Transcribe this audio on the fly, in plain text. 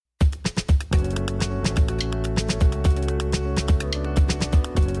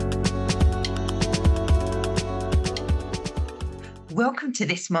welcome to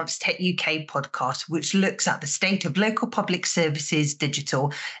this month's Tech UK podcast, which looks at the state of local public services,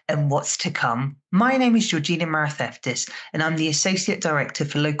 digital, and what's to come. My name is Georgina Maratheftis, and I'm the Associate Director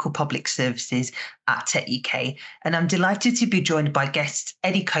for Local Public Services at Tech UK. And I'm delighted to be joined by guests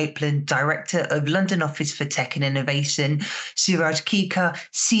Eddie Copeland, Director of London Office for Tech and Innovation, Suraj Kika,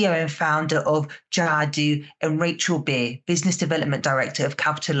 CEO and founder of Jaadu, and Rachel Beer, Business Development Director of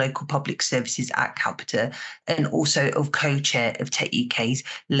Capita Local Public Services at Capita, and also of co-chair of Tech UK's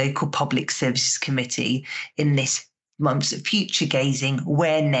Local Public Services Committee in this month's Future Gazing,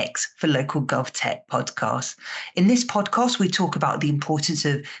 Where Next for Local GovTech podcast. In this podcast, we talk about the importance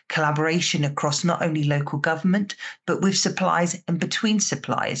of collaboration across not only local government, but with suppliers and between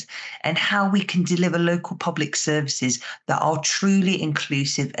suppliers, and how we can deliver local public services that are truly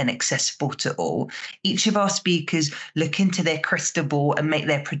inclusive and accessible to all. Each of our speakers look into their crystal ball and make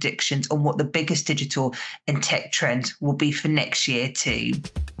their predictions on what the biggest digital and tech trends will be for next year too.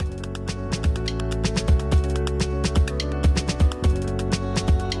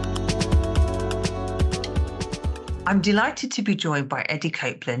 I'm delighted to be joined by Eddie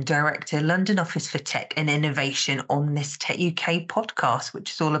Copeland, Director, London Office for Tech and Innovation, on this Tech UK podcast,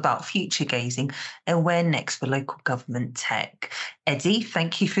 which is all about future gazing and where next for local government tech. Eddie,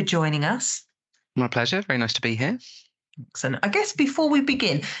 thank you for joining us. My pleasure. Very nice to be here. Excellent. I guess before we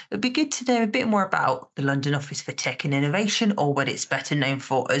begin, it'd be good to know a bit more about the London Office for Tech and Innovation, or what it's better known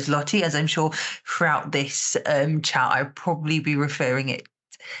for as Lottie, as I'm sure throughout this chat, I'll probably be referring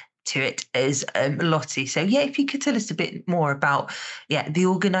to it as Lottie. So if you could tell us a bit more about the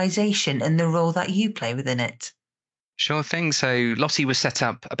organisation and the role that you play within it. Sure thing. So Lottie was set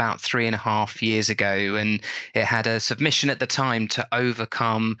up about 3.5 years ago, and it had a submission at the time to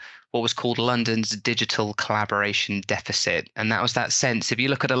overcome what was called London's digital collaboration deficit. And that was that sense, if you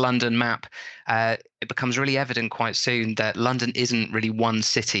look at a London map, it becomes really evident quite soon that London isn't really one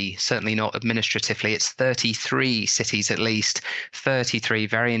city, certainly not administratively. It's 33 cities at least, 33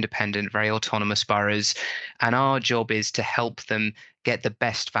 very independent, very autonomous boroughs. And our job is to help them get the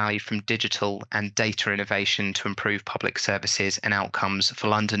best value from digital and data innovation to improve public services and outcomes for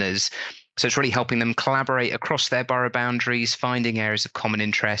Londoners. So it's really helping them collaborate across their borough boundaries, finding areas of common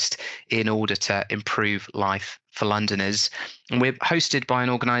interest in order to improve life for Londoners. And we're hosted by an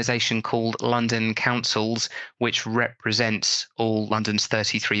organisation called London Councils, which represents all London's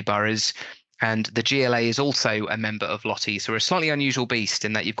 33 boroughs. And the GLA is also a member of Lottie. So we're a slightly unusual beast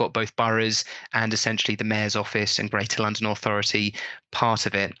in that you've got both boroughs and essentially the Mayor's Office and Greater London Authority part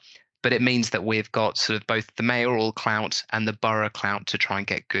of it. But it means that we've got sort of both the mayoral clout and the borough clout to try and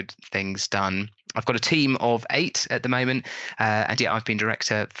get good things done. I've got a team of 8 at the moment, and I've been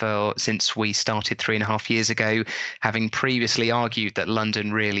director since we started 3.5 years ago, having previously argued that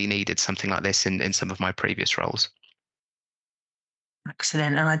London really needed something like this in some of my previous roles.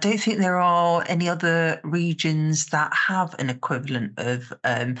 Excellent. And I don't think there are any other regions that have an equivalent of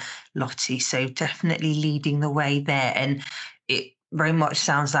Lottie, so definitely leading the way there. And it very much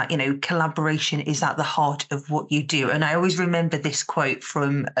sounds like, collaboration is at the heart of what you do. And I always remember this quote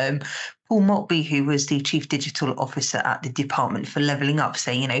from Paul Maltby, who was the Chief Digital Officer at the Department for Levelling Up,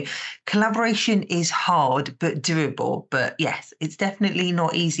 saying, collaboration is hard but doable. But yes, it's definitely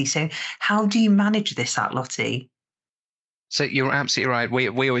not easy. So how do you manage this at Lottie? So you're absolutely right.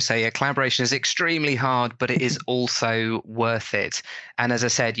 We always say collaboration is extremely hard, but it is also worth it. And as I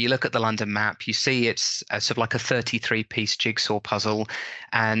said, you look at the London map, you see it's sort of like a 33-piece jigsaw puzzle.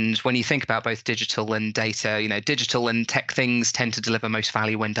 And when you think about both digital and data, digital and tech things tend to deliver most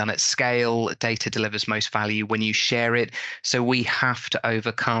value when done at scale. Data delivers most value when you share it. So we have to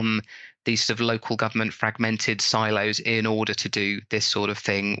overcome these sort of local government fragmented silos in order to do this sort of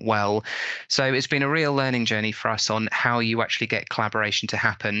thing well. So it's been a real learning journey for us on how you actually get collaboration to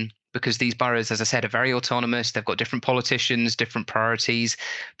happen, because these boroughs, as I said, are very autonomous. They've got different politicians, different priorities,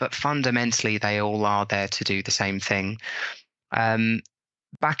 but fundamentally they all are there to do the same thing.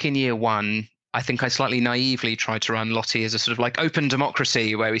 Back in year 1, I think I slightly naively tried to run Lottie as a sort of like open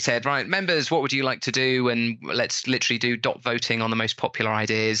democracy, where we said, right, members, what would you like to do? And let's literally do dot voting on the most popular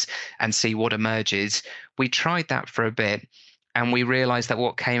ideas and see what emerges. We tried that for a bit, and we realized that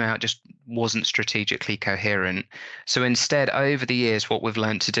what came out just wasn't strategically coherent. So instead, over the years, what we've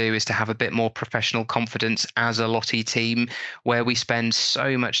learned to do is to have a bit more professional confidence as a Lottie team, where we spend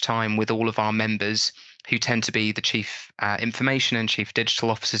so much time with all of our members, who tend to be the chief information and chief digital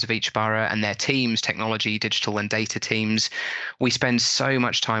officers of each borough and their teams, technology, digital and data teams. We spend so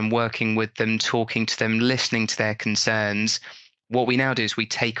much time working with them, talking to them, listening to their concerns. What we now do is we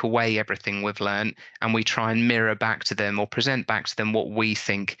take away everything we've learned and we try and mirror back to them or present back to them what we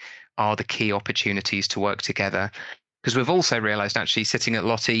think are the key opportunities to work together. Because we've also realised, actually, sitting at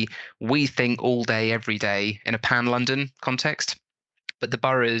Lottie, we think all day, every day in a pan-London context. But the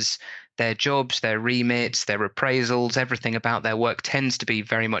boroughs, their jobs, their remits, their appraisals, everything about their work tends to be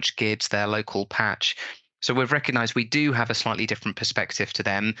very much geared to their local patch. So we've recognised we do have a slightly different perspective to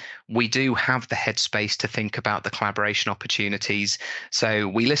them. We do have the headspace to think about the collaboration opportunities. So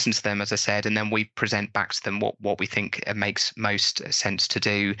we listen to them, as I said, and then we present back to them what we think makes most sense to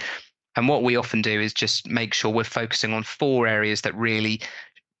do. And what we often do is just make sure we're focusing on 4 areas that really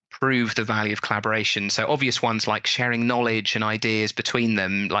prove the value of collaboration. So obvious ones like sharing knowledge and ideas between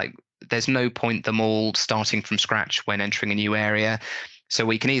them, like there's no point them all starting from scratch when entering a new area. So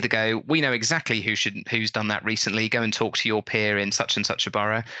we can either go, we know exactly who's done that recently, go and talk to your peer in such and such a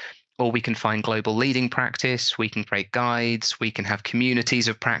borough. Or we can find global leading practice, we can create guides, we can have communities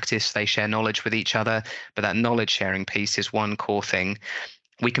of practice, they share knowledge with each other, but that knowledge sharing piece is one core thing.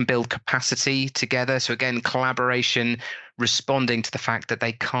 We can build capacity together. So again, collaboration, responding to the fact that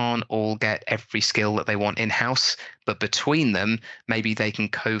they can't all get every skill that they want in-house, but between them, maybe they can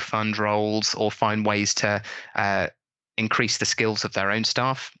co-fund roles or find ways to increase the skills of their own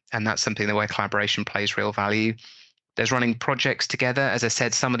staff. And that's something where collaboration plays real value. There's running projects together. As I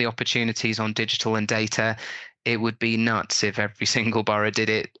said, some of the opportunities on digital and data, it would be nuts if every single borough did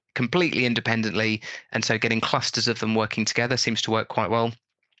it completely independently. And so getting clusters of them working together seems to work quite well.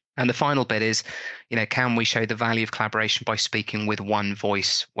 And the final bit is, can we show the value of collaboration by speaking with one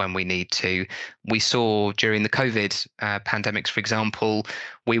voice when we need to? We saw during the COVID pandemics, for example,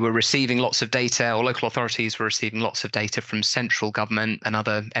 we were receiving lots of data, or local authorities were receiving lots of data from central government and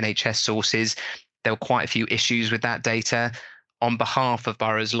other NHS sources. There were quite a few issues with that data. On behalf of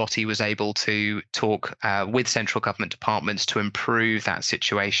boroughs, Lottie was able to talk with central government departments to improve that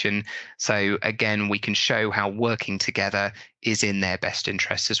situation. So again, we can show how working together is in their best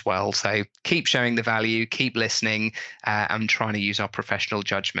interests as well. So keep showing the value, keep listening, and trying to use our professional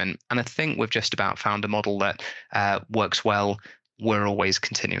judgment. And I think we've just about found a model that works well. We're always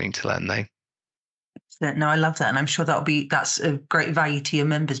continuing to learn, though. No, I love that. And I'm sure that's a great value to your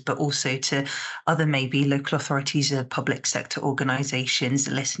members, but also to other maybe local authorities or public sector organisations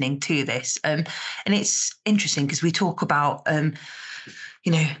listening to this. And it's interesting because we talk about,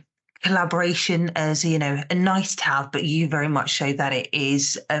 you know, collaboration as, a nice to have, but you very much show that it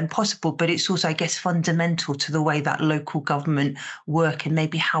is possible, but it's also, I guess, fundamental to the way that local government work and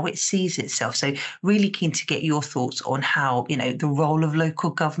maybe how it sees itself. So really keen to get your thoughts on how, the role of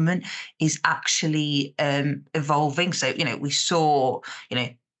local government is actually evolving. So, we saw,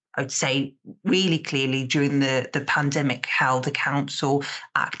 I would say really clearly during the pandemic how the council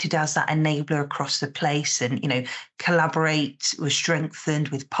acted as that enabler across the place, and collaborate was strengthened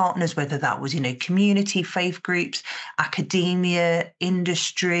with partners, whether that was community, faith groups, academia,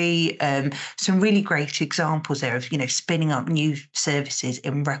 industry. Some really great examples there of spinning up new services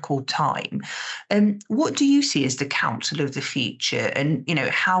in record time. What do you see as the council of the future, and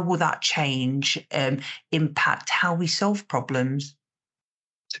how will that change impact how we solve problems?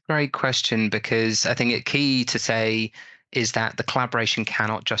 It's a great question, because I think it key to say is that the collaboration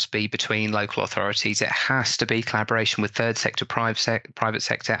cannot just be between local authorities. It has to be collaboration with third sector, private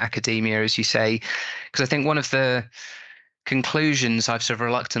sector, academia, as you say. Because I think one of the conclusions I've sort of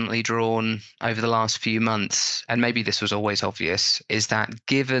reluctantly drawn over the last few months, and maybe this was always obvious, is that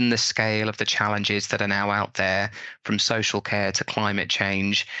given the scale of the challenges that are now out there, from social care to climate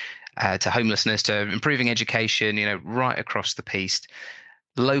change, to homelessness, to improving education, right across the piece,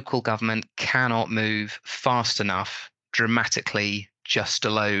 local government cannot move fast enough, dramatically, just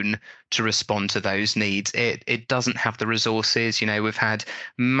alone to respond to those needs. It doesn't have the resources. We've had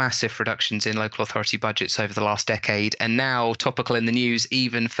massive reductions in local authority budgets over the last decade, and now topical in the news,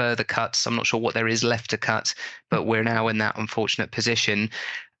 even further cuts. I'm not sure what there is left to cut, but we're now in that unfortunate position.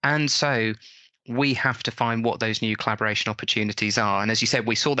 And so we have to find what those new collaboration opportunities are. And as you said,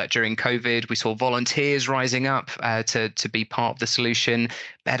 we saw that during COVID. We saw volunteers rising up to be part of the solution,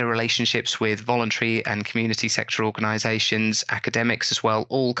 better relationships with voluntary and community sector organisations, academics as well,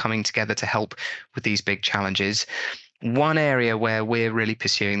 all coming together to help with these big challenges. One area where we're really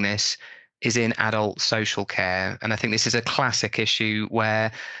pursuing this is in adult social care. And I think this is a classic issue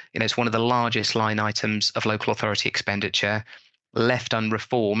where, it's one of the largest line items of local authority expenditure. Left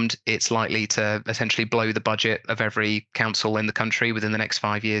unreformed, it's likely to essentially blow the budget of every council in the country within the next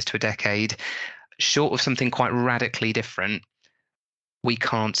 5 years to a decade. Short of something quite radically different, we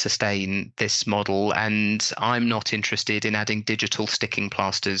can't sustain this model. And I'm not interested in adding digital sticking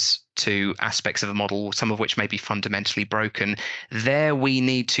plasters to aspects of a model, some of which may be fundamentally broken. There we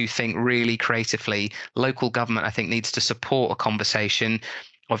need to think really creatively. Local government, I think, needs to support a conversation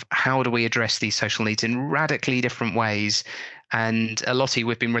of how do we address these social needs in radically different ways. And at Lottie,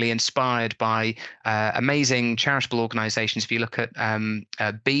 we've been really inspired by amazing charitable organisations. If you look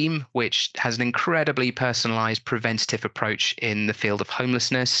at Beam, which has an incredibly personalised preventative approach in the field of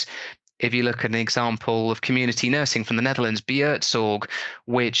homelessness. If you look at an example of community nursing from the Netherlands, Buurtzorg,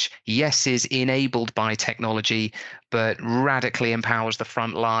 which, yes, is enabled by technology, but radically empowers the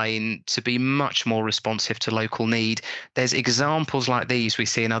front line to be much more responsive to local need. There's examples like these we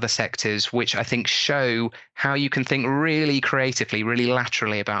see in other sectors, which I think show how you can think really creatively, really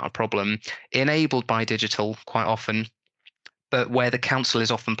laterally about a problem, enabled by digital quite often, but where the council is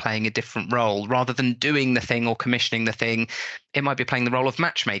often playing a different role. Rather than doing the thing or commissioning the thing, it might be playing the role of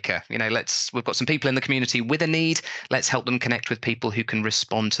matchmaker. We've got some people in the community with a need, let's help them connect with people who can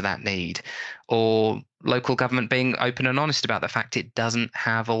respond to that need. Or local government being open and honest about the fact it doesn't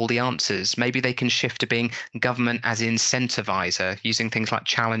have all the answers. Maybe they can shift to being government as incentivizer, using things like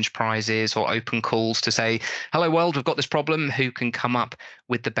challenge prizes or open calls to say, hello world, we've got this problem, who can come up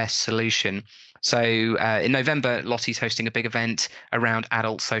with the best solution? So in November, Lottie's hosting a big event around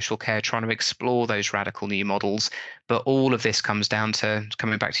adult social care, trying to explore those radical new models. But all of this comes down to,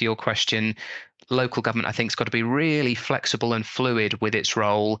 coming back to your question, local government, I think, has got to be really flexible and fluid with its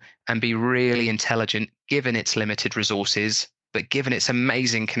role and be really intelligent, given its limited resources, but given its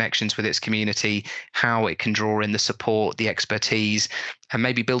amazing connections with its community, how it can draw in the support, the expertise, and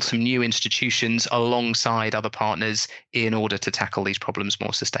maybe build some new institutions alongside other partners in order to tackle these problems more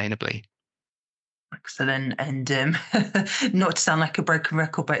sustainably. Excellent. And not to sound like a broken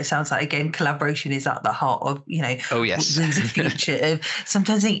record, but it sounds like, again, collaboration is at the heart of, Oh, yes. the future.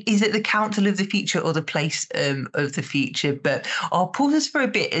 Sometimes I think, is it the council of the future or the place of the future? But I'll pause this for a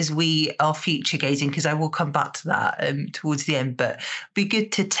bit as we are future gazing, because I will come back to that towards the end. But be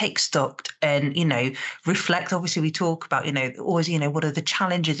good to take stock and, reflect. Obviously, we talk about, always, what are the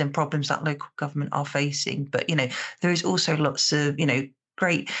challenges and problems that local government are facing. But, there is also lots of,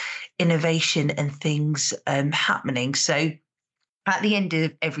 great innovation and things happening. So at the end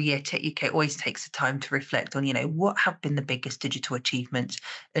of every year, Tech UK always takes the time to reflect on, what have been the biggest digital achievements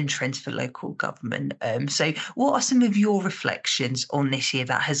and trends for local government. So what are some of your reflections on this year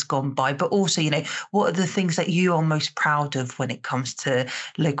that has gone by? But also, what are the things that you are most proud of when it comes to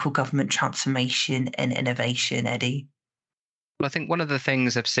local government transformation and innovation, Eddie? I think one of the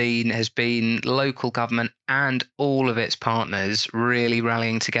things I've seen has been local government and all of its partners really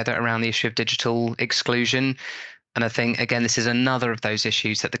rallying together around the issue of digital exclusion. And I think, again, this is another of those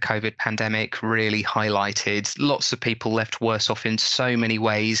issues that the COVID pandemic really highlighted. Lots of people left worse off in so many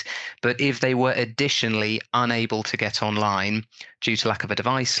ways. But if they were additionally unable to get online due to lack of a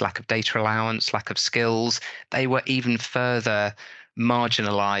device, lack of data allowance, lack of skills, they were even further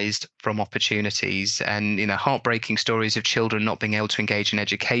marginalized from opportunities. And heartbreaking stories of children not being able to engage in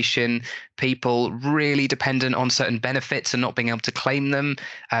education, people really dependent on certain benefits and not being able to claim them,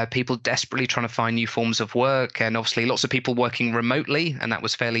 people desperately trying to find new forms of work, and obviously lots of people working remotely, and that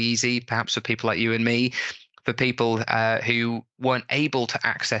was fairly easy perhaps for people like you and me. For people who weren't able to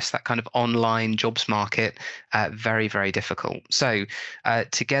access that kind of online jobs market, very, very difficult. So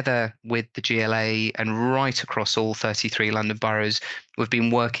together with the GLA and right across all 33 London boroughs, we've been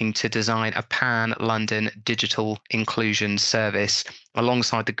working to design a pan-London digital inclusion service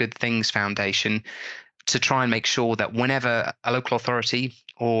alongside the Good Things Foundation to try and make sure that whenever a local authority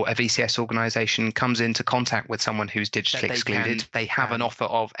or a VCS organisation comes into contact with someone who's digitally excluded, they have an offer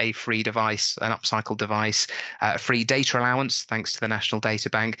of a free device, an upcycled device, free data allowance, thanks to the National Data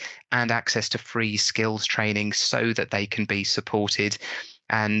Bank, and access to free skills training so that they can be supported.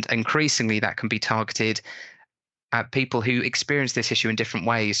 And increasingly, that can be targeted at people who experience this issue in different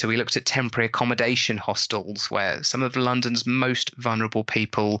ways. So we looked at temporary accommodation hostels, where some of London's most vulnerable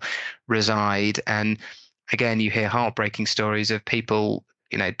people reside. And again, you hear heartbreaking stories of people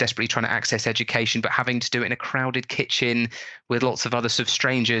desperately trying to access education, but having to do it in a crowded kitchen with lots of other sort of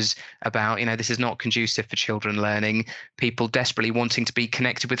strangers about, this is not conducive for children learning. People desperately wanting to be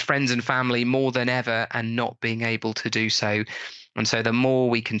connected with friends and family more than ever and not being able to do so. And so the more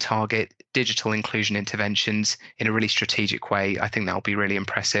we can target digital inclusion interventions in a really strategic way, I think that'll be really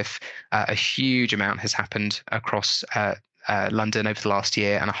impressive. A huge amount has happened across London over the last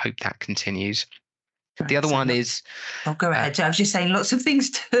year, and I hope that continues. The other one is... Oh, go ahead. I was just saying lots of things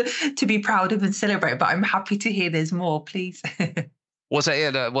to be proud of and celebrate, but I'm happy to hear there's more, please. So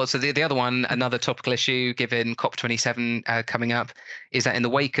the other one, another topical issue given COP27 coming up, is that in the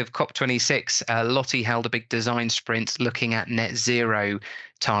wake of COP26, Lottie held a big design sprint looking at net zero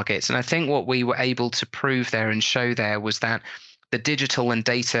targets. And I think what we were able to prove there and show there was that the digital and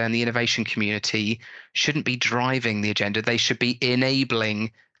data and the innovation community shouldn't be driving the agenda. They should be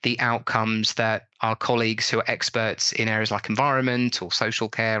enabling the outcomes that our colleagues who are experts in areas like environment or social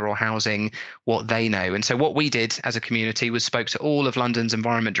care or housing, what they know. And so what we did as a community was spoke to all of London's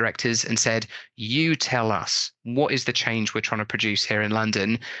environment directors and said, you tell us, what is the change we're trying to produce here in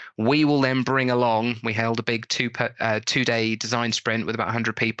London? We will then bring along, we held a big two-day design sprint with about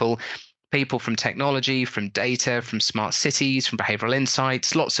 100 people from technology, from data, from smart cities, from behavioral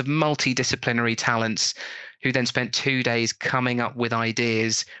insights, lots of multidisciplinary talents who then spent 2 days coming up with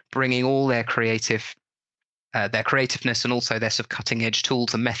ideas, bringing all their creativeness and also their sort of cutting edge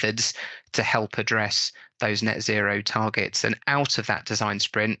tools and methods to help address those net zero targets. And out of that design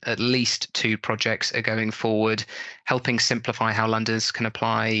sprint, at least 2 projects are going forward, helping simplify how Londoners can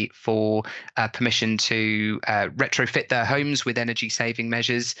apply for permission to retrofit their homes with energy saving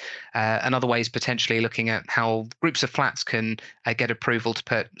measures. And other ways, potentially looking at how groups of flats can get approval to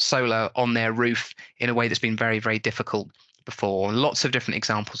put solar on their roof in a way that's been very, very difficult before. Lots of different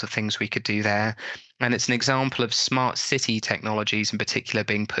examples of things we could do there. And it's an example of smart city technologies in particular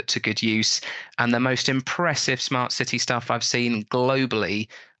being put to good use. And the most impressive smart city stuff I've seen globally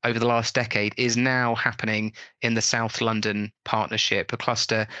over the last decade is now happening in the South London Partnership, a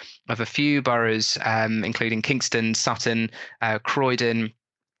cluster of a few boroughs, including Kingston, Sutton, Croydon,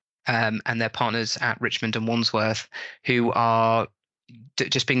 and their partners at Richmond and Wandsworth, who are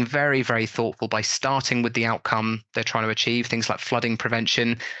just being very, very thoughtful by starting with the outcome they're trying to achieve, things like flooding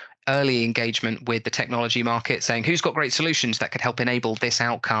prevention, early engagement with the technology market, saying who's got great solutions that could help enable this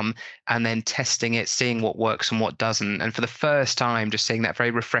outcome, and then testing it, seeing what works and what doesn't. And for the first time, just seeing that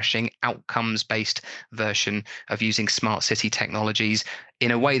very refreshing outcomes-based version of using smart city technologies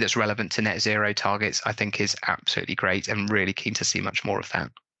in a way that's relevant to net zero targets, I think is absolutely great, and really keen to see much more of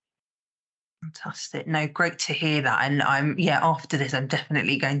that. Fantastic. No, great to hear that. And after this, I'm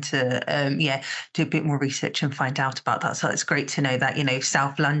definitely going to, do a bit more research and find out about that. So it's great to know that,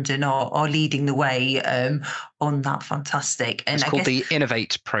 South London are leading the way on that. Fantastic. And it's called the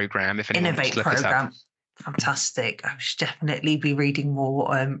Innovate Programme, if anyone wants to look it up. Fantastic. I should definitely be reading more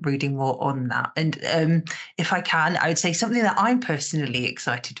on that. And if I can, I would say something that I'm personally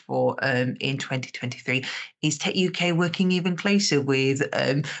excited for in 2023 is Tech UK working even closer with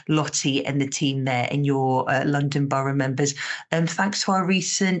Lottie and the team there and your London Borough members. Thanks to our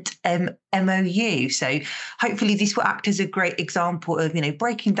recent MOU. So hopefully this will act as a great example of,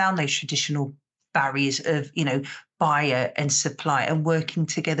 breaking down those traditional barriers of, buyer and supplier and working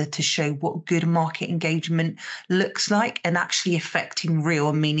together to show what good market engagement looks like and actually affecting real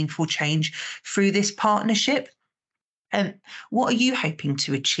and meaningful change through this partnership. What are you hoping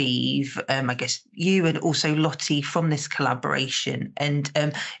to achieve, I guess, you and also Lottie from this collaboration? And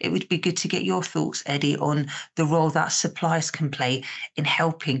it would be good to get your thoughts, Eddie, on the role that suppliers can play in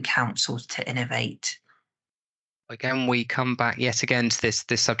helping councils to innovate. Again, we come back yet again to this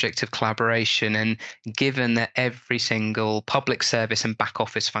subject of collaboration. And given that every single public service and back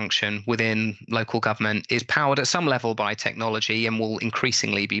office function within local government is powered at some level by technology and will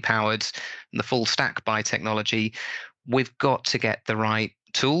increasingly be powered the full stack by technology, we've got to get the right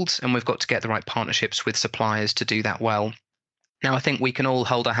tools and we've got to get the right partnerships with suppliers to do that well. Now, I think we can all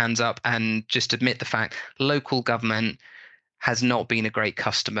hold our hands up and just admit the fact local government has not been a great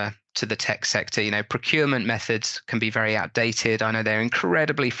customer to the tech sector. Procurement methods can be very outdated. I know they're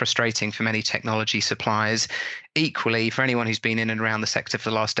incredibly frustrating for many technology suppliers. Equally, for anyone who's been in and around the sector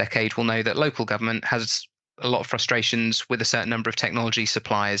for the last decade will know that local government has a lot of frustrations with a certain number of technology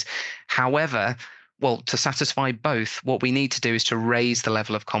suppliers. However, to satisfy both, what we need to do is to raise the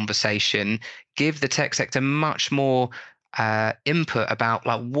level of conversation, give the tech sector much more input about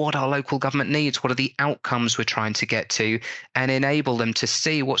what our local government needs, what are the outcomes we're trying to get to, and enable them to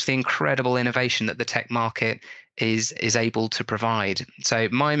see what's the incredible innovation that the tech market is able to provide. So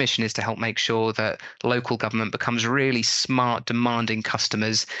my mission is to help make sure that local government becomes really smart, demanding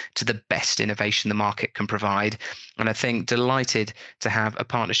customers to the best innovation the market can provide. And I think delighted to have a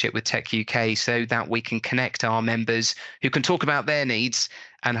partnership with Tech UK so that we can connect our members who can talk about their needs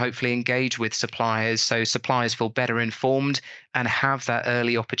and hopefully engage with suppliers so suppliers feel better informed and have that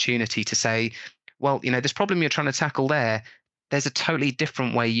early opportunity to say, this problem you're trying to tackle there's a totally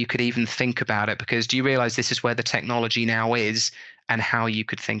different way you could even think about it, because do you realize this is where the technology now is and how you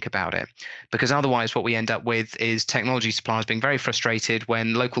could think about it? Because otherwise what we end up with is technology suppliers being very frustrated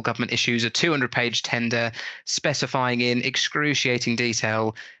when local government issues a 200-page tender specifying in excruciating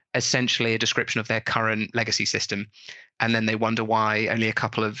detail essentially a description of their current legacy system. And then they wonder why only a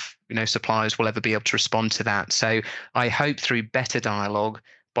couple of suppliers will ever be able to respond to that. So I hope through better dialogue,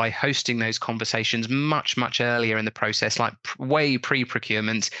 by hosting those conversations much, much earlier in the process, like way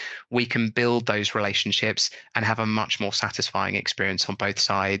pre-procurement, we can build those relationships and have a much more satisfying experience on both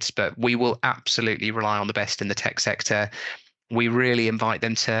sides. But we will absolutely rely on the best in the tech sector. We really invite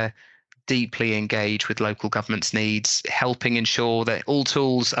them to deeply engage with local government's needs, helping ensure that all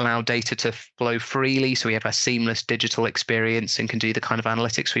tools allow data to flow freely so we have a seamless digital experience and can do the kind of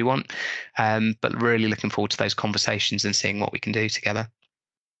analytics we want. But really looking forward to those conversations and seeing what we can do together.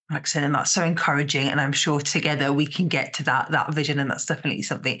 Excellent. That's so encouraging. And I'm sure together we can get to that vision. And that's definitely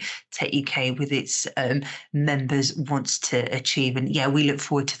something Tech UK with its members wants to achieve. And yeah, we look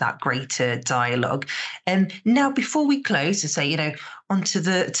forward to that greater dialogue. Now, before we close, to say, onto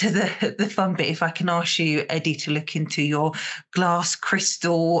the fun bit, if I can ask you, Eddie, to look into your glass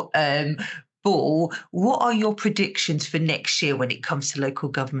crystal ball, what are your predictions for next year when it comes to local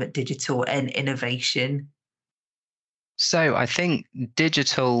government digital and innovation? So I think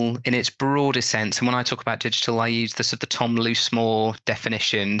digital in its broader sense, and when I talk about digital, I use the Tom Loosemore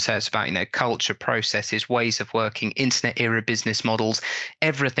definition. So it's about, culture, processes, ways of working, internet era business models,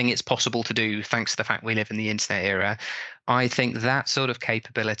 everything it's possible to do thanks to the fact we live in the internet era. I think that sort of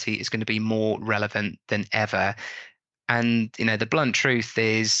capability is going to be more relevant than ever. And, the blunt truth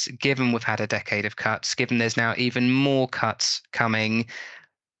is, given we've had a decade of cuts, given there's now even more cuts coming,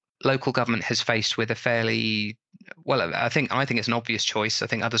 local government has faced with a fairly, well, I think it's an obvious choice. I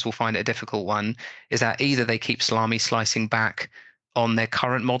think others will find it a difficult one, is that either they keep salami slicing back on their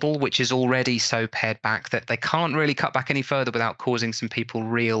current model, which is already so pared back that they can't really cut back any further without causing some people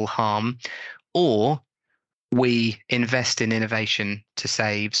real harm, or we invest in innovation to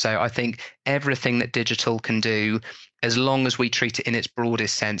save. So I think everything that digital can do, as long as we treat it in its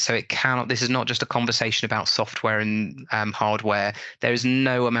broadest sense, so this is not just a conversation about software and hardware. There is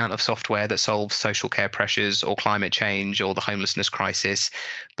no amount of software that solves social care pressures or climate change or the homelessness crisis,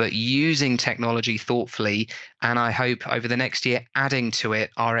 but using technology thoughtfully, and I hope over the next year adding to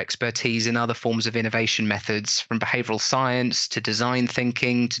it our expertise in other forms of innovation methods, from behavioral science to design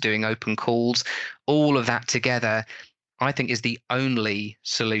thinking to doing open calls, all of that together, I think is the only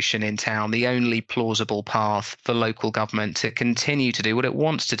solution in town, the only plausible path for local government to continue to do what it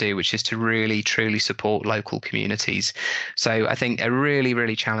wants to do, which is to really, truly support local communities. So I think a really,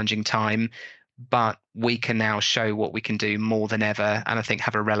 really challenging time, but we can now show what we can do more than ever, and I think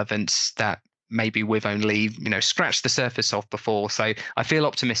have a relevance that maybe we've only scratched the surface of before. So I feel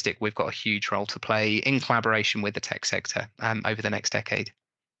optimistic we've got a huge role to play in collaboration with the tech sector over the next decade.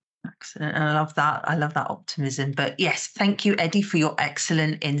 Excellent. And I love that. I love that optimism. But yes, thank you, Eddie, for your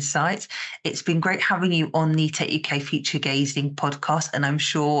excellent insights. It's been great having you on the Tech UK Future Gazing podcast. And I'm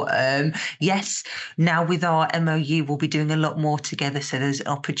sure, yes, now with our MOU, we'll be doing a lot more together. So there's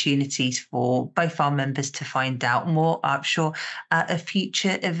opportunities for both our members to find out more, I'm sure, at a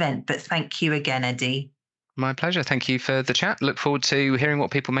future event. But thank you again, Eddie. My pleasure. Thank you for the chat. Look forward to hearing what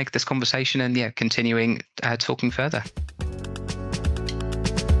people make of this conversation and continuing talking further.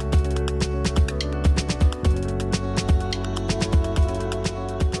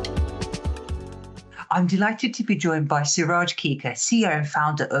 I'm delighted to be joined by Suraj Khikar, CEO and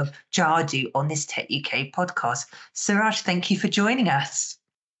founder of Jadu, on this Tech UK podcast. Suraj, thank you for joining us.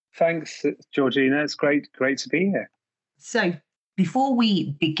 Thanks, Georgina. It's great to be here. So before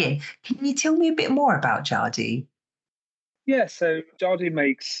we begin, can you tell me a bit more about Jadu? Yeah, so Jadu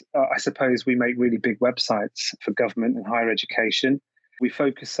makes, I suppose we make really big websites for government and higher education. We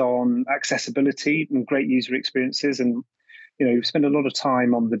focus on accessibility and great user experiences, and we spend a lot of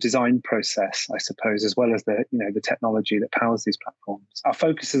time on the design process, I suppose, as well as the technology that powers these platforms. Our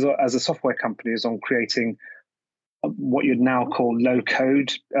focus as a software company is on creating what you'd now call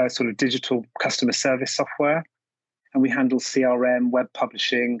low-code, sort of digital customer service software. And we handle CRM, web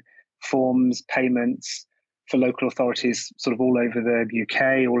publishing, forms, payments for local authorities sort of all over the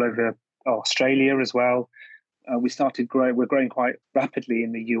UK, all over Australia as well. We're growing quite rapidly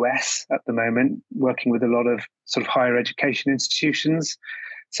in the US at the moment, working with a lot of sort of higher education institutions.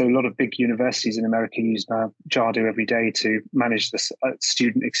 So a lot of big universities in America use Jadu every day to manage the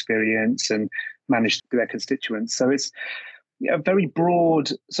student experience and manage their constituents. So it's a very broad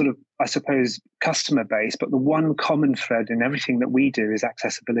sort of, I suppose, customer base, but the one common thread in everything that we do is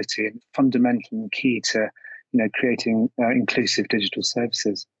accessibility, and fundamental and key to creating inclusive digital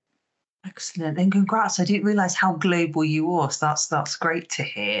services. Excellent, and congrats. I didn't realise how global you are, so that's great to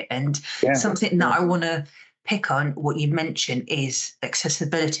hear. And something that I want to pick on, what you mentioned, is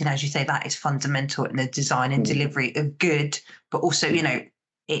accessibility. And as you say, that is fundamental in the design and delivery of good, but also,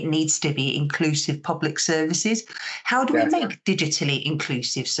 it needs to be inclusive public services. How do we make digitally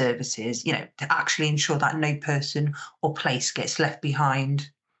inclusive services, to actually ensure that no person or place gets left behind?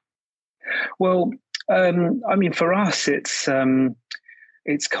 Well, for us, it's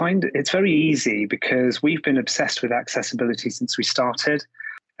very easy because we've been obsessed with accessibility since we started.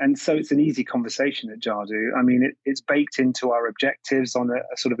 And so it's an easy conversation at Jadu. I mean, it's baked into our objectives on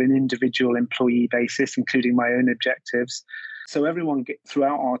a sort of an individual employee basis, including my own objectives. So everyone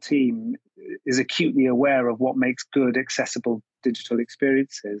throughout our team is acutely aware of what makes good, accessible digital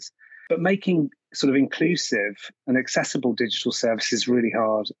experiences. But making sort of inclusive and accessible digital services is really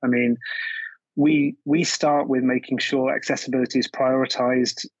hard. I mean, we start with making sure accessibility is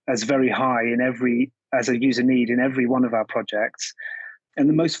prioritized as very high as a user need in every one of our projects. And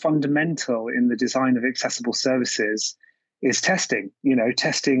the most fundamental in the design of accessible services is testing,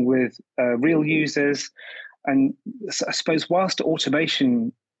 testing with real users. And I suppose whilst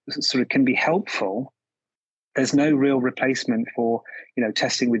automation sort of can be helpful, there's no real replacement for,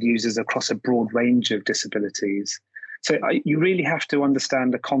 testing with users across a broad range of disabilities. So you really have to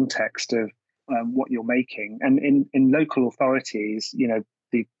understand the context of what you're making. And in local authorities,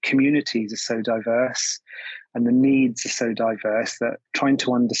 the communities are so diverse and the needs are so diverse that trying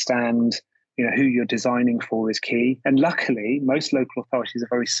to understand, who you're designing for is key. And luckily, most local authorities are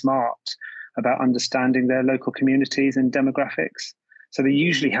very smart about understanding their local communities and demographics. So they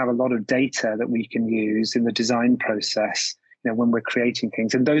usually have a lot of data that we can use in the design process, when we're creating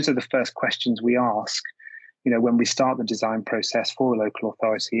things. And those are the first questions we ask, when we start the design process for a local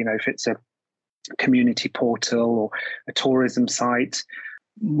authority, if it's a community portal or a tourism site.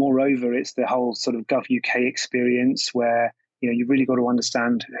 Moreover, it's the whole sort of Gov UK experience where, you've really got to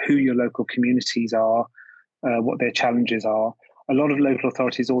understand who your local communities are, what their challenges are. A lot of local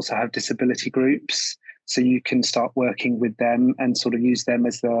authorities also have disability groups, so you can start working with them and sort of use them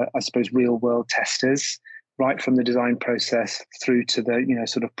as the, I suppose, real world testers, right from the design process through to the,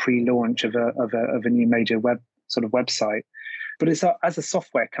 sort of pre-launch of a new major website. But as a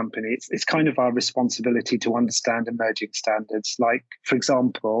software company, it's kind of our responsibility to understand emerging standards, like, for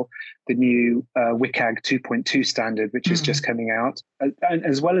example, the new WCAG 2.2 standard, which is just coming out. And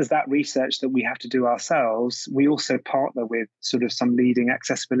as well as that research that we have to do ourselves, we also partner with sort of some leading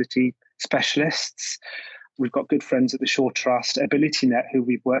accessibility specialists. We've got good friends at the Shaw Trust, AbilityNet, who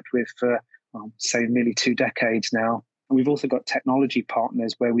we've worked with for, say, nearly 2 decades now. And we've also got technology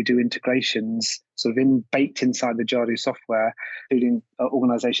partners where we do integrations sort of baked inside the Jadu software, including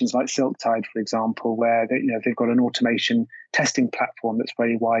organizations like Silktide, for example, where they've got an automation testing platform that's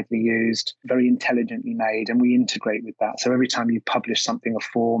very widely used, very intelligently made, and we integrate with that. So every time you publish something, a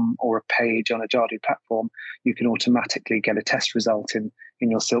form or a page on a Jadu platform, you can automatically get a test result in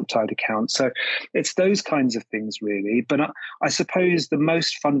your Silktide account. So it's those kinds of things, really. But I suppose the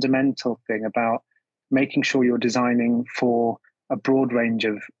most fundamental thing about making sure you're designing for a broad range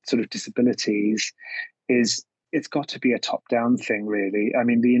of sort of disabilities is it's got to be a top-down thing, really. I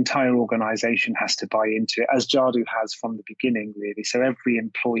mean, the entire organization has to buy into it, as Jadu has from the beginning, really. So every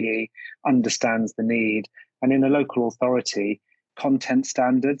employee understands the need. And in a local authority, content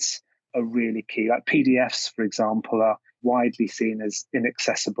standards are really key. Like PDFs, for example, are widely seen as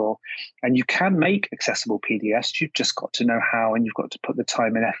inaccessible. And you can make accessible PDFs. You've just got to know how, and you've got to put the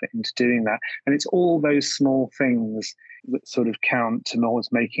time and effort into doing that. And it's all those small things that sort of count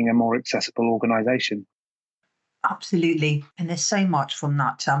towards making a more accessible organization. Absolutely. And there's so much from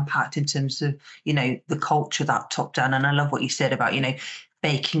that to unpack in terms of, the culture, that top down. And I love what you said about,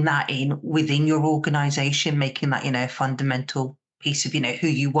 baking that in within your organization, making that, a fundamental piece of, who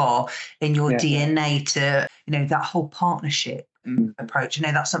you are in your DNA to, that whole partnership approach.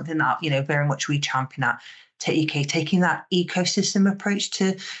 That's something that, very much we champion at TechUK, taking that ecosystem approach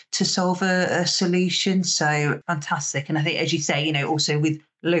to solve a solution. So fantastic. And I think, as you say, also with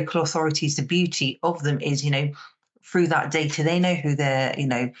local authorities, the beauty of them is, through that data, they know who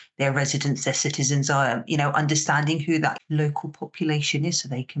their residents, their citizens are, understanding who that local population is so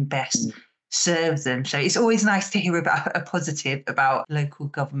they can best serve them. So it's always nice to hear about a positive about local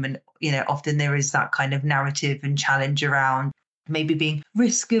government. Often there is that kind of narrative and challenge around maybe being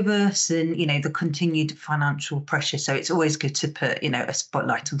risk averse and, the continued financial pressure. So it's always good to put, a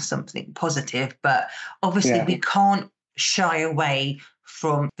spotlight on something positive. But obviously we can't shy away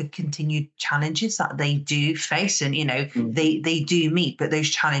from the continued challenges that they do face and, they do meet, but those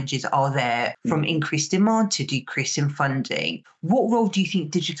challenges are there from increased demand to decrease in funding. What role do you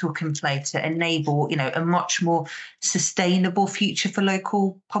think digital can play to enable, a much more sustainable future for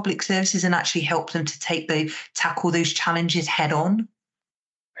local public services and actually help them to tackle those challenges head on?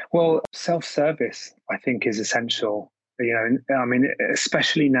 Well, self-service, I think, is essential.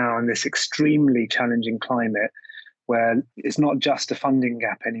 Especially now in this extremely challenging climate, where it's not just a funding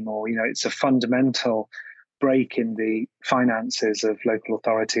gap anymore. It's a fundamental break in the finances of local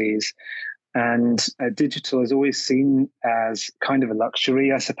authorities. And digital is always seen as kind of a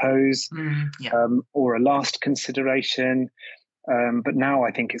luxury, I suppose, or a last consideration. But now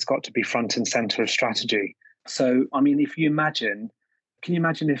I think it's got to be front and center of strategy. So, I mean, can you imagine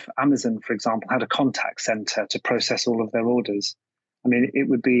if Amazon, for example, had a contact center to process all of their orders? I mean, it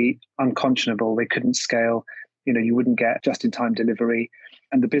would be unconscionable. They couldn't scale. You wouldn't get just-in-time delivery,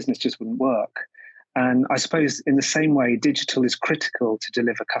 and the business just wouldn't work. And I suppose in the same way, digital is critical to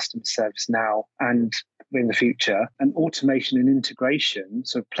deliver customer service now and in the future. And automation and integration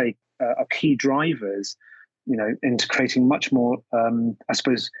sort of play are key drivers, into creating much more, I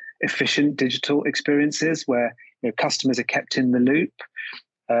suppose, efficient digital experiences where customers are kept in the loop,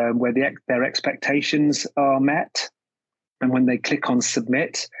 where their expectations are met. And when they click on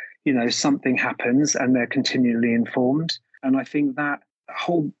submit, something happens and they're continually informed. And I think that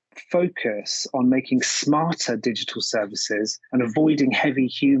whole focus on making smarter digital services and avoiding heavy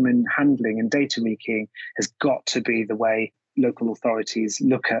human handling and data leaking has got to be the way local authorities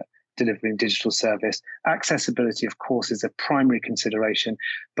look at delivering digital service. Accessibility, of course, is a primary consideration.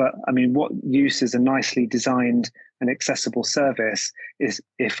 But I mean, what use is a nicely designed and accessible service is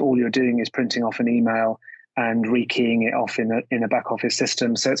if all you're doing is printing off an email and rekeying it off in a back office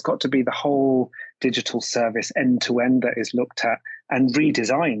system. So it's got to be the whole digital service end to end that is looked at and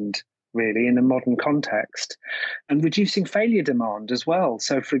redesigned really in a modern context, and reducing failure demand as well.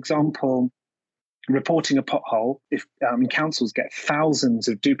 So, for example, reporting a pothole, if councils get thousands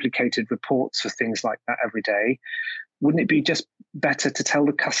of duplicated reports for things like that every day, wouldn't it be just better to tell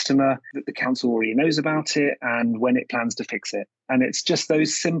the customer that the council already knows about it and when it plans to fix it? And it's just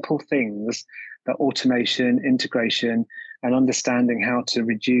those simple things that automation, integration, and understanding how to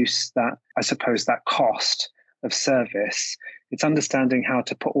reduce that, I suppose, that cost of service. It's understanding how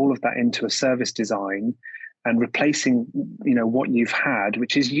to put all of that into a service design and replacing, what you've had,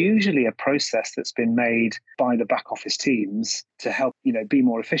 which is usually a process that's been made by the back office teams to help, be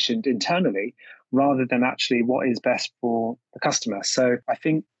more efficient internally, rather than actually what is best for the customer. So I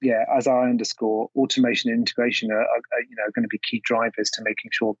think, as I underscore, automation and integration are going to be key drivers to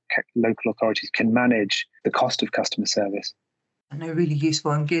making sure local authorities can manage the cost of customer service. I know, really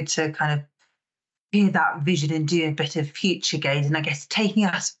useful and good to kind of hear that vision and do a bit of future gaze. And I guess taking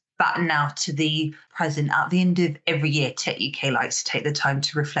us back now to the present, at the end of every year, Tech UK likes to take the time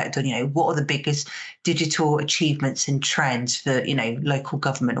to reflect on, what are the biggest digital achievements and trends for, local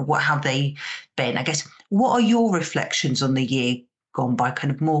government, or what have they been? I guess, what are your reflections on the year gone by,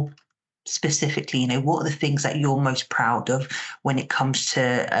 kind of more specifically, what are the things that you're most proud of when it comes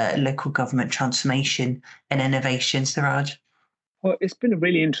to local government transformation and innovation, Siraj? Well, it's been a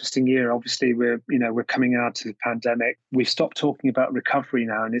really interesting year. Obviously, we're coming out of the pandemic. We've stopped talking about recovery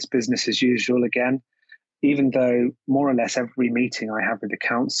now, and it's business as usual again. Even though more or less every meeting I have with the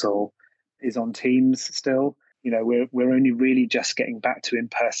council is on Teams still, we're only really just getting back to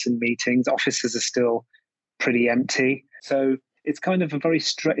in-person meetings. Offices are still pretty empty, so it's kind of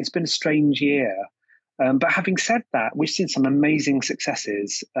it's been a strange year. But having said that, we've seen some amazing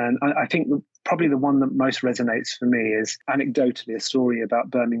successes. And I think probably the one that most resonates for me is anecdotally a story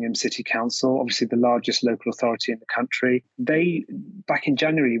about Birmingham City Council, obviously the largest local authority in the country. Back in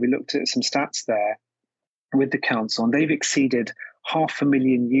January, we looked at some stats there with the council, and they've exceeded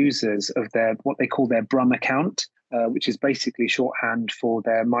 500,000 users of what they call their Brum account, which is basically shorthand for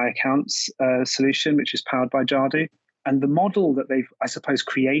their My Accounts solution, which is powered by Jadu. And the model that they've, I suppose,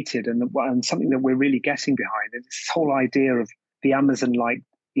 created and something that we're really getting behind is this whole idea of the Amazon-like,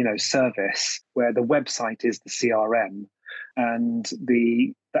 service where the website is the CRM, and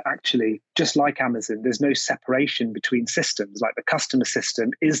actually, just like Amazon, there's no separation between systems. Like the customer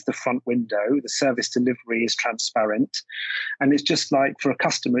system is the front window, the service delivery is transparent, and it's just like, for a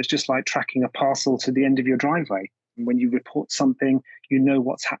customer, it's just like tracking a parcel to the end of your driveway. When you report something, you know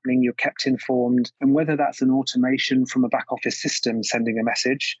what's happening, you're kept informed. And whether that's an automation from a back office system sending a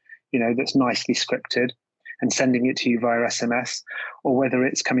message, that's nicely scripted and sending it to you via SMS, or whether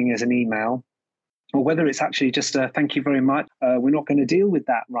it's coming as an email, or whether it's actually just a thank you very much, we're not going to deal with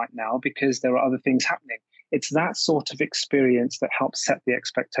that right now because there are other things happening. It's that sort of experience that helps set the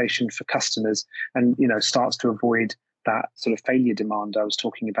expectation for customers and, starts to avoid that sort of failure demand I was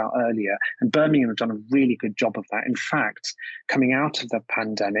talking about earlier. And Birmingham have done a really good job of that. In fact, coming out of the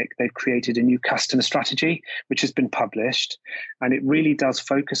pandemic, they've created a new customer strategy, which has been published. And it really does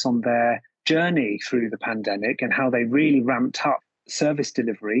focus on their journey through the pandemic and how they really ramped up service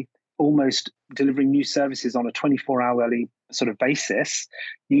delivery, almost delivering new services on a 24-hourly sort of basis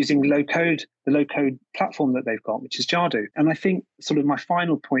using the low-code platform that they've got, which is Jadu. And I think sort of my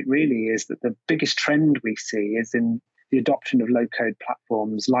final point really is that the biggest trend we see is in the adoption of low-code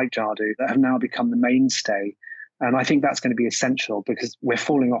platforms like Jadu that have now become the mainstay. And I think that's going to be essential because we're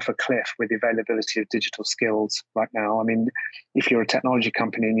falling off a cliff with the availability of digital skills right now. I mean, if you're a technology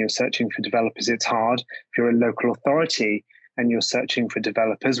company and you're searching for developers, it's hard. If you're a local authority and you're searching for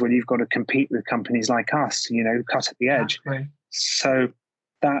developers, well, you've got to compete with companies like us, cut at the edge. Exactly. So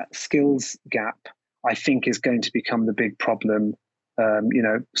that skills gap, I think, is going to become the big problem,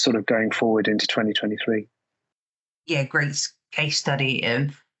 sort of going forward into 2023. Yeah, great case study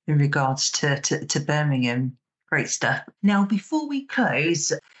in regards to Birmingham. Great stuff. Now, before we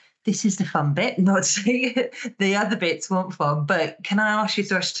close, this is the fun bit, not saying the other bits weren't fun, but can I ask you,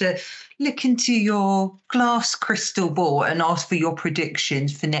 Thresh, to look into your glass crystal ball and ask for your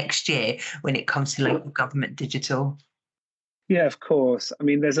predictions for next year when it comes to local government digital? Yeah, of course. I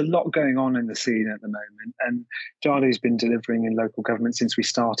mean, there's a lot going on in the scene at the moment, and Jadu's been delivering in local government since we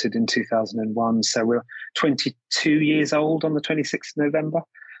started in 2001. So we're 22 years old on the 26th of November.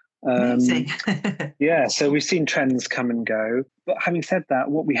 Amazing. Yeah, so we've seen trends come and go. But having said that,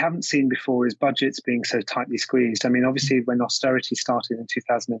 what we haven't seen before is budgets being so tightly squeezed. I mean, obviously, when austerity started in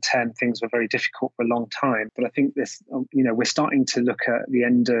 2010, things were very difficult for a long time. But I think we're starting to look at the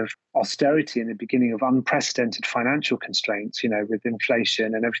end of austerity and the beginning of unprecedented financial constraints, with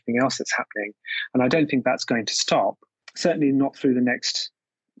inflation and everything else that's happening. And I don't think that's going to stop, certainly not through the next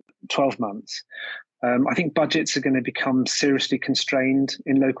 12 months. I think budgets are going to become seriously constrained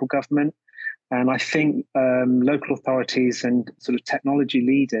in local government. And I think local authorities and sort of technology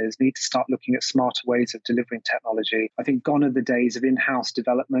leaders need to start looking at smarter ways of delivering technology. I think gone are the days of in-house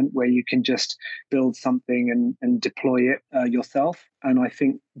development where you can just build something and deploy it yourself. And I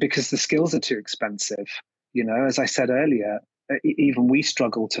think because the skills are too expensive, as I said earlier, even we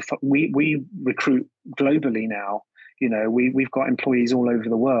struggle we recruit globally now. We've got employees all over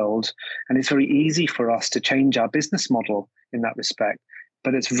the world, and it's very easy for us to change our business model in that respect.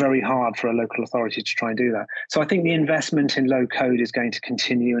 But it's very hard for a local authority to try and do that. So I think the investment in low code is going to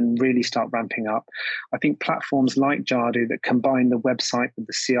continue and really start ramping up. I think platforms like Jadu that combine the website with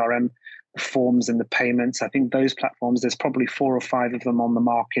the CRM, the forms and the payments, I think those platforms, there's probably 4 or 5 of them on the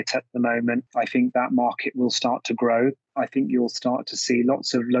market at the moment. I think that market will start to grow. I think you'll start to see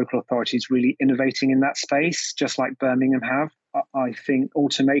lots of local authorities really innovating in that space, just like Birmingham have. I think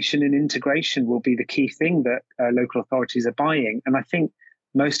automation and integration will be the key thing that local authorities are buying. And I think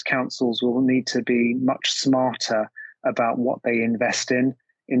most councils will need to be much smarter about what they invest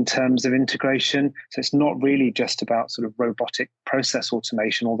in terms of integration. So it's not really just about sort of robotic process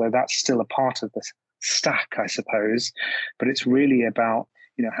automation, although that's still a part of the stack, I suppose. But it's really about,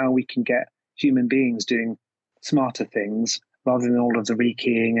 how we can get human beings doing smarter things rather than all of the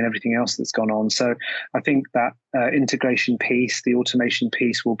rekeying and everything else that's gone on. So I think that integration piece, the automation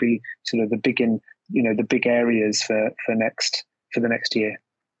piece, will be sort of the big areas for the next year.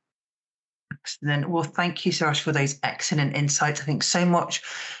 Excellent. Well, thank you so much for those excellent insights. I think so much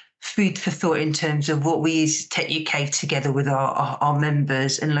food for thought in terms of what we as Tech UK together with our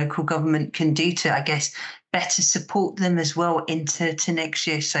members and local government can do to, I guess, better support them as well into next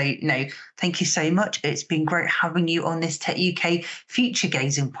year. So, thank you so much. It's been great having you on this Tech UK Future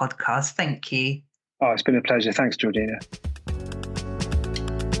Gazing podcast. Thank you. Oh, it's been a pleasure. Thanks, Georgina.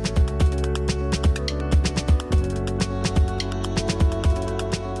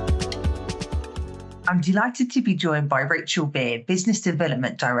 I'm delighted to be joined by Rachel Beer, Business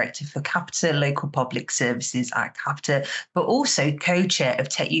Development Director for Capita Local Public Services at Capita, but also co-chair of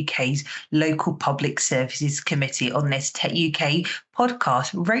Tech UK's Local Public Services Committee on this Tech UK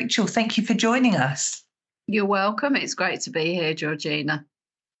podcast. Rachel, thank you for joining us. You're welcome. It's great to be here, Georgina.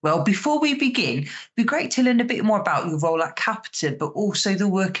 Well, before we begin, it'd be great to learn a bit more about your role at Capita, but also the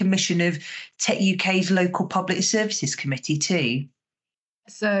work and mission of Tech UK's Local Public Services Committee too.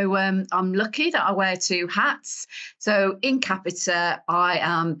 So I'm lucky that I wear 2 hats. So in Capita, I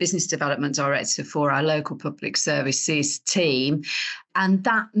am Business Development Director for our Local Public Services team. And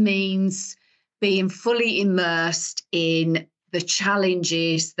that means being fully immersed in the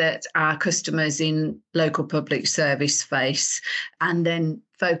challenges that our customers in local public service face, and then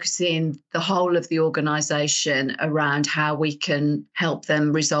focusing the whole of the organisation around how we can help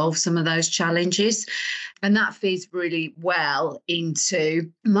them resolve some of those challenges. And that feeds really well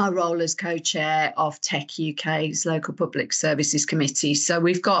into my role as co-chair of Tech UK's Local Public Services Committee. So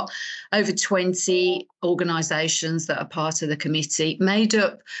we've got over 20 organisations that are part of the committee, made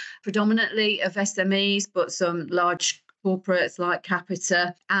up predominantly of SMEs, but some large corporates like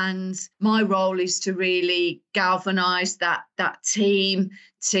Capita. And my role is to really galvanise that team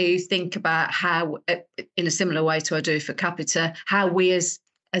to think about how, in a similar way to I do for Capita, how we as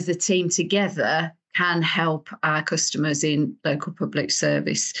a team together can help our customers in local public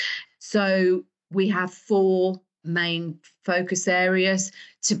service. So we have 4 main focus areas: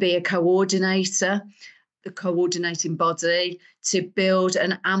 to be a coordinator, the coordinating body, to build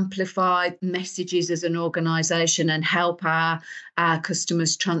and amplify messages as an organisation and help our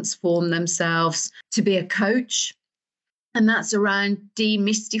customers transform themselves, to be a coach. And that's around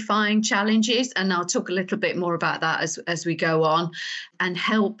demystifying challenges. And I'll talk a little bit more about that as we go on, and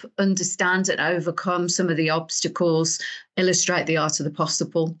help understand and overcome some of the obstacles, illustrate the art of the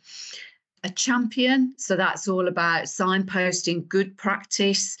possible. A champion, so that's all about signposting good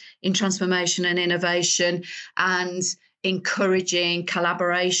practice in transformation and innovation, and encouraging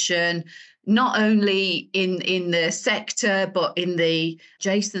collaboration, not only in the sector, but in the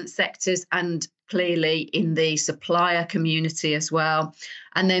adjacent sectors, and clearly in the supplier community as well.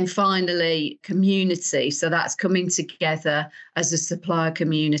 And then finally, community. So that's coming together as a supplier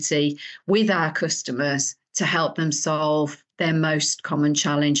community with our customers to help them solve their most common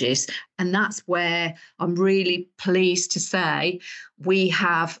challenges. And that's where I'm really pleased to say we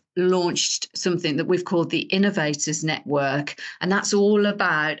have launched something that we've called the Innovators Network. And that's all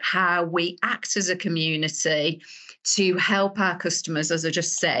about how we act as a community to help our customers, as I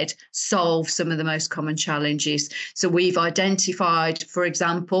just said, solve some of the most common challenges. So we've identified, for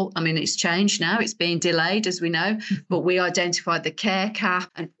example, I mean, it's changed now, it's been delayed, as we know, but we identified the care cap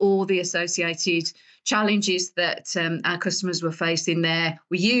and all the associated challenges that our customers were facing there.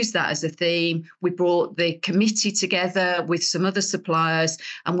 We used that as a theme. We brought the committee together with some other suppliers,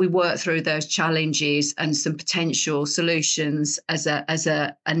 and we worked through those challenges and some potential solutions as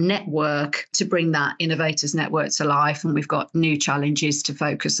a network to bring that Innovators Network to life. And we've got new challenges to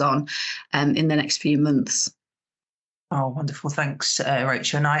focus on in the next few months. Oh, wonderful. Thanks,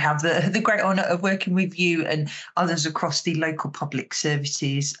 Rachel. And I have the great honour of working with you and others across the local public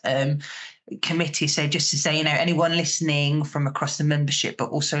services committee. So just to say, anyone listening from across the membership,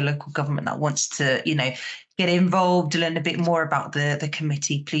 but also local government that wants to, get involved, learn a bit more about the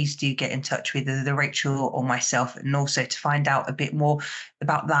committee, please do get in touch with either Rachel or myself, and also to find out a bit more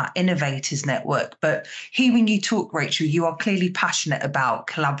about that Innovators Network. But hearing you talk, Rachel, you are clearly passionate about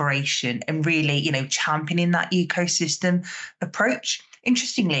collaboration and really, championing that ecosystem approach.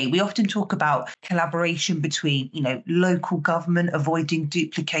 Interestingly, we often talk about collaboration between, local government, avoiding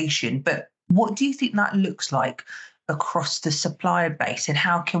duplication. But what do you think that looks like across the supplier base, and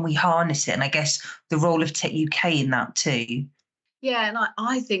how can we harness it? And I guess the role of Tech UK in that too. Yeah, and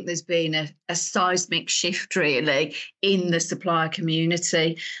I think there's been a seismic shift really in the supplier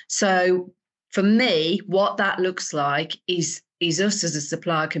community. So for me, what that looks like is us as a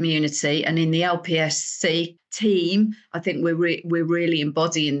supplier community, and in the LPSC team, I think we're really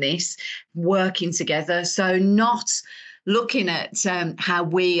embodying this, working together. So not looking at how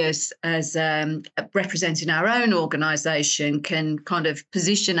we as representing our own organisation can kind of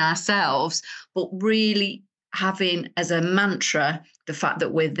position ourselves, but really having as a mantra the fact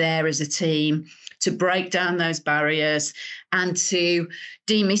that we're there as a team to break down those barriers and to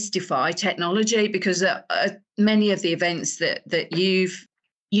demystify technology, because many of the events that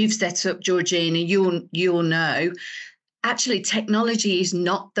you've set up, Georgina, you'll know, actually technology is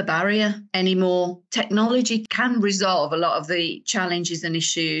not the barrier anymore. Technology can resolve a lot of the challenges and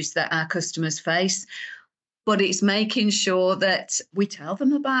issues that our customers face, but it's making sure that we tell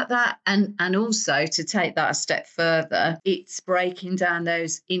them about that, and also to take that a step further, it's breaking down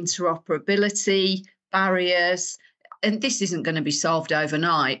those interoperability barriers. And this isn't going to be solved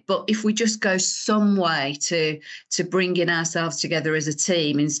overnight, but if we just go some way to bringing ourselves together as a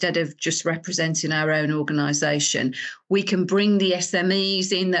team instead of just representing our own organisation, we can bring the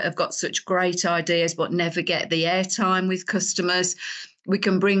SMEs in that have got such great ideas but never get the airtime with customers. We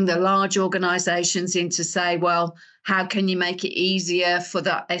can bring the large organisations in to say, well, how can you make it easier for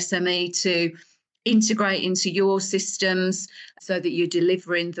that SME to integrate into your systems so that you're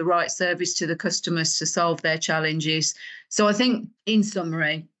delivering the right service to the customers to solve their challenges. So I think, in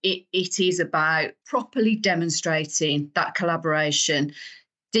summary, it is about properly demonstrating that collaboration,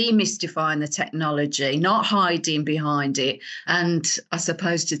 demystifying the technology, not hiding behind it. And I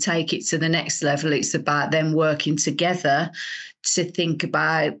suppose to take it to the next level, it's about them working together to think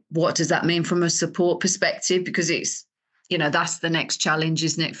about what does that mean from a support perspective, because it's, that's the next challenge,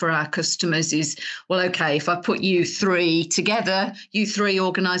 isn't it, for our customers is, well, okay, if I put you 3 together, you 3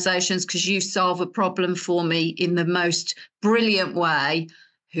 organisations, because you solve a problem for me in the most brilliant way,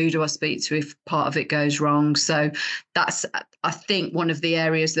 who do I speak to if part of it goes wrong? So that's, I think, one of the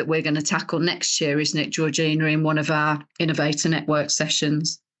areas that we're going to tackle next year, isn't it, Georgina, in one of our Innovator Network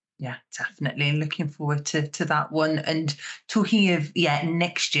sessions? Yeah, definitely. And looking forward to that one. And talking of,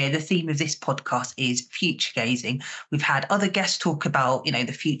 next year, the theme of this podcast is future gazing. We've had other guests talk about, the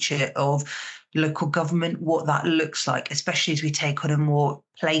future of local government, what that looks like, especially as we take on a more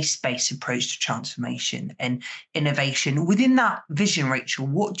place-based approach to transformation and innovation. Within that vision, Rachel,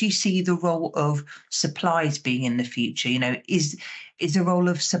 what do you see the role of suppliers being in the future? Is the role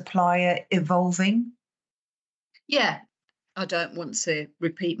of supplier evolving? Yeah, I don't want to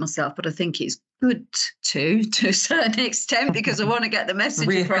repeat myself, but I think it's good to a certain extent, because I want to get the message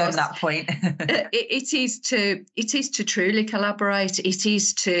across. That point. it is to truly collaborate. It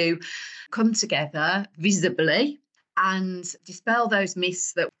is to come together visibly and dispel those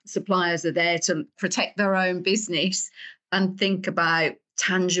myths that suppliers are there to protect their own business, and think about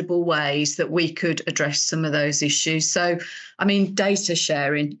tangible ways that we could address some of those issues. So, I mean, data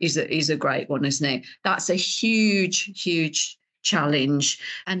sharing is a great one, isn't it? That's a huge challenge.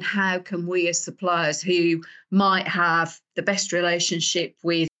 And how can we as suppliers who might have the best relationship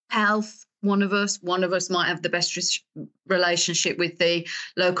with health, one of us might have the best relationship with the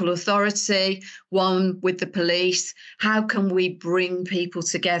local authority, one with the police. How can we bring people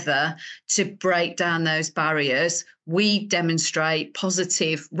together to break down those barriers? We demonstrate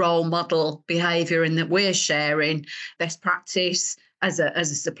positive role model behaviour in that we're sharing best practice as a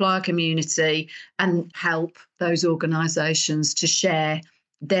supplier community, and help those organisations to share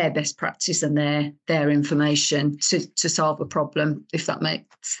their best practice and their information to solve a problem, if that makes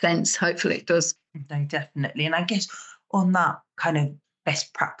sense. Hopefully it does. No, definitely. And I guess on that kind of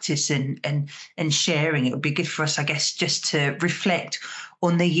best practice and sharing, it would be good for us, I guess, just to reflect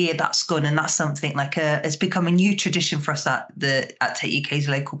on the year that's gone. And that's something like it's become a new tradition for us at Take UK's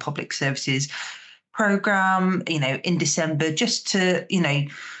Local Public Services programme, in December, just to,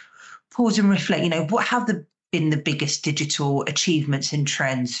 pause and reflect, what have been the biggest digital achievements and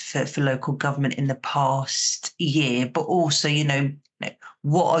trends for local government in the past year, but also,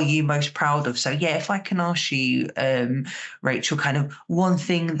 what are you most proud of? So, if I can ask you, Rachel, kind of one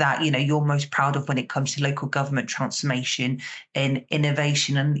thing that, you're most proud of when it comes to local government transformation and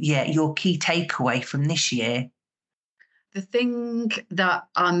innovation, and your key takeaway from this year. The thing that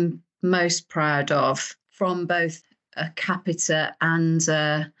I'm most proud of from both a Capita and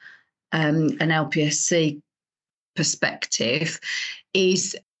an LPSC perspective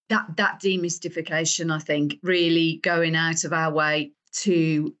is that demystification, I think, really going out of our way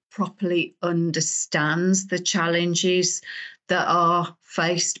to properly understand the challenges that are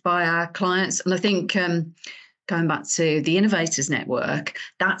faced by our clients. And I think going back to the Innovators Network,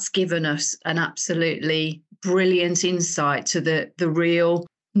 that's given us an absolutely brilliant insight to the real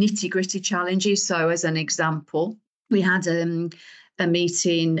nitty-gritty challenges. So as an example, we had a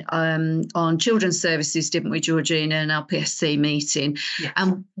meeting on children's services, didn't we, Georgina, an LPSC meeting? Yes.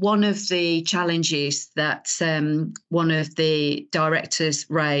 And one of the challenges that one of the directors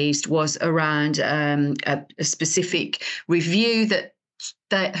raised was around a specific review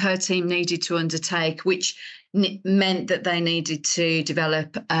that her team needed to undertake, which meant that they needed to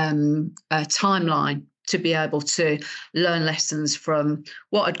develop a timeline to be able to learn lessons from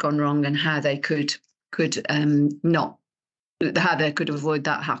what had gone wrong and how they could avoid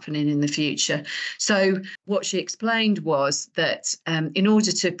that happening in the future. So what she explained was that in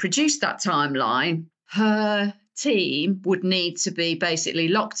order to produce that timeline, her team would need to be basically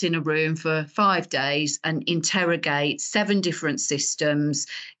locked in a room for 5 days and interrogate 7 different systems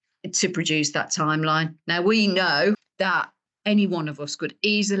to produce that timeline. Now, we know that any one of us could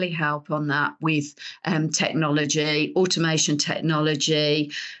easily help on that with technology, automation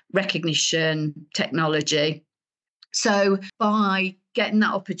technology, recognition technology. So by getting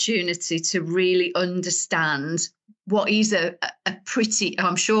that opportunity to really understand what is a pretty,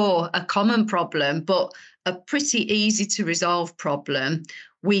 I'm sure, a common problem, but a pretty easy to resolve problem,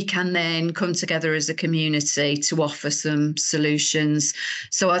 we can then come together as a community to offer some solutions.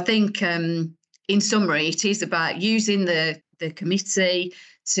 So I think in summary, it is about using the committee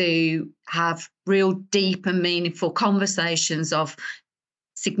to have real deep and meaningful conversations of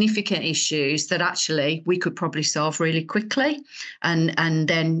significant issues that actually we could probably solve really quickly, and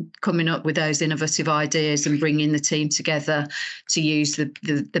then coming up with those innovative ideas and bringing the team together to use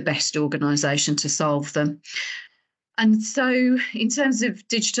the best organisation to solve them. And so in terms of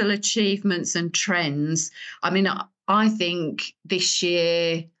digital achievements and trends, I mean, I think this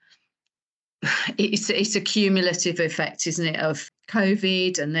year it's a cumulative effect, isn't it, of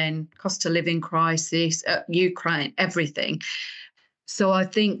COVID and then cost of living crisis, Ukraine, everything. So I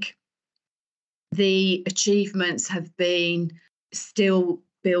think the achievements have been still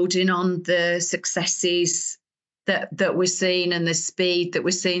building on the successes that we're seeing and the speed that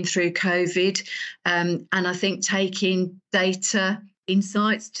we're seeing through COVID. And I think taking data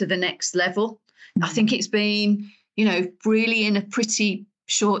insights to the next level. I think it's been, really in a pretty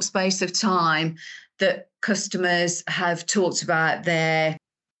short space of time that customers have talked about their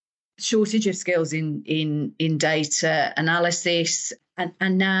shortage of skills in data analysis.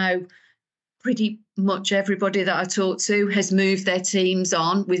 And now pretty much everybody that I talk to has moved their teams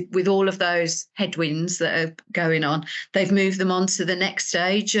on with all of those headwinds that are going on. They've moved them on to the next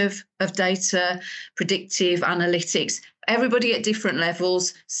stage of data, predictive analytics. Everybody at different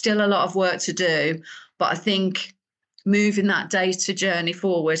levels, still a lot of work to do. But I think moving that data journey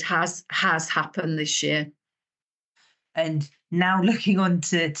forward has happened this year. And now looking on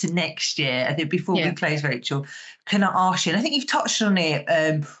to next year, I think before we close, Rachel, can I ask you, and I think you've touched on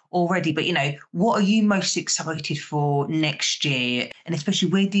it already, but, what are you most excited for next year? And especially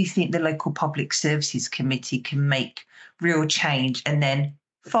where do you think the Local Public Services Committee can make real change? And then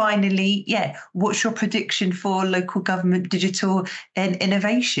finally, what's your prediction for local government digital and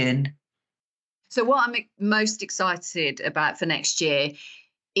innovation? So what I'm most excited about for next year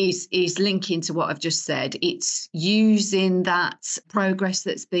is linking to what I've just said. It's using that progress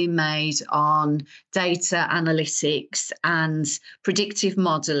that's been made on data analytics and predictive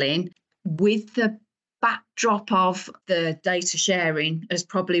modelling with the backdrop of the data sharing as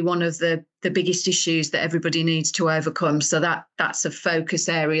probably one of the biggest issues that everybody needs to overcome. So that's a focus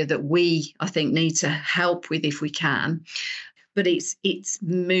area that we, I think, need to help with if we can. But it's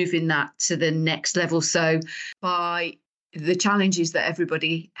moving that to the next level. So by the challenges that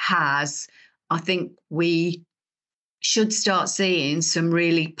everybody has, I think we should start seeing some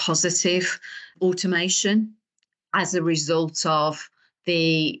really positive automation as a result of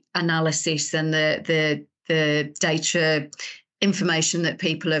the analysis and the data information that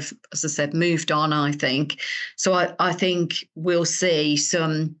people have, as I said, moved on, I think. So I think we'll see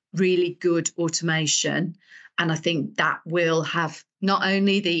some really good automation. And I think that will have not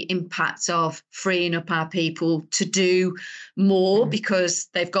only the impact of freeing up our people to do more because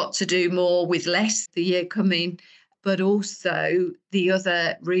they've got to do more with less the year coming, but also the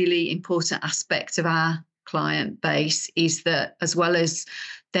other really important aspect of our client base is that as well as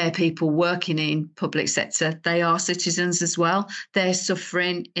they're people working in public sector, they are citizens as well. They're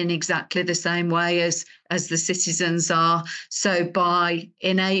suffering in exactly the same way as the citizens are. So by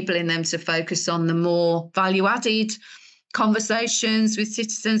enabling them to focus on the more value-added conversations with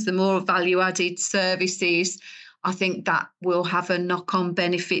citizens, the more value-added services, I think that will have a knock-on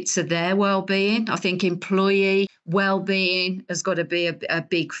benefit to their well-being. I think employee well-being has got to be a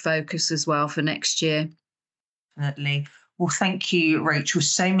big focus as well for next year. Definitely. Well, thank you, Rachel.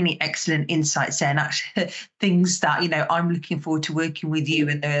 So many excellent insights there, and actually things that, I'm looking forward to working with you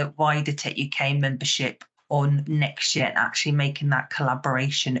and the wider Tech UK membership on next year and actually making that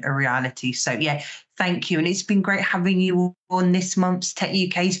collaboration a reality. So, thank you. And it's been great having you on this month's Tech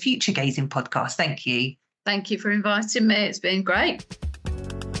UK's Future Gazing podcast. Thank you. Thank you for inviting me. It's been great.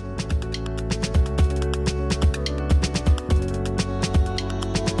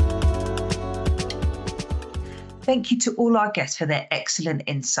 Thank you to all our guests for their excellent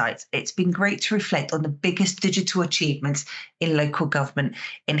insights. It's been great to reflect on the biggest digital achievements in local government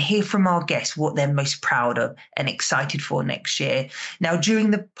and hear from our guests what they're most proud of and excited for next year. Now,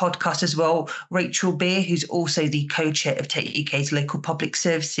 during the podcast as well, Rachel Beer, who's also the co-chair of Tech UK's Local Public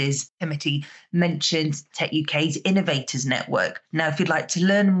Services Committee, mentioned Tech UK's Innovators Network. Now, if you'd like to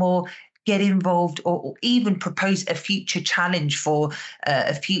learn more, get involved or even propose a future challenge for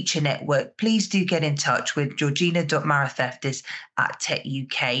a future network, please do get in touch with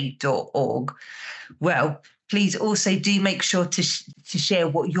georgina.maratheftis@techuk.org. Well, please also do make sure to share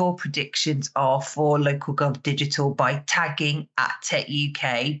what your predictions are for Local Gov Digital by tagging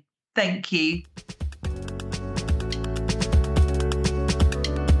 @TechUK. Thank you.